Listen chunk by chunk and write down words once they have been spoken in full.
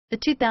The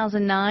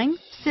 2009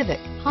 Civic,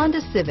 Honda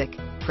Civic.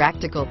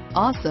 Practical,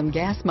 awesome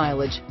gas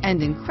mileage,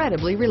 and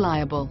incredibly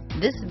reliable.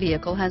 This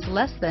vehicle has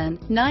less than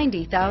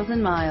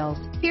 90,000 miles.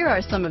 Here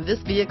are some of this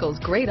vehicle's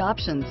great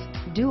options: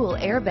 dual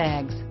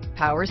airbags,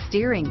 power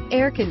steering,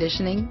 air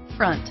conditioning,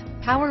 front,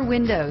 power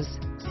windows,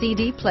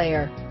 CD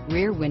player,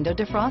 rear window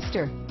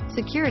defroster,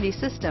 security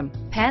system,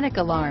 panic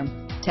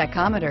alarm,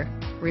 tachometer,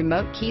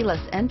 remote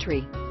keyless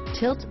entry,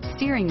 tilt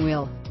steering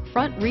wheel,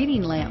 front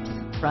reading lamps,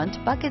 front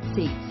bucket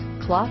seats,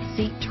 cloth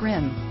seat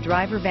trim,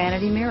 driver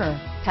vanity mirror,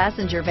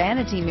 passenger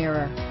vanity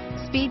mirror,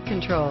 speed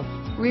control,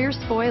 rear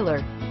spoiler,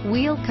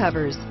 wheel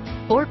covers,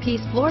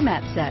 4-piece floor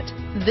mat set.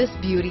 This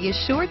beauty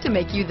is sure to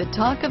make you the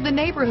talk of the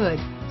neighborhood.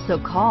 So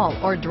call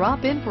or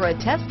drop in for a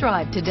test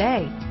drive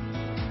today.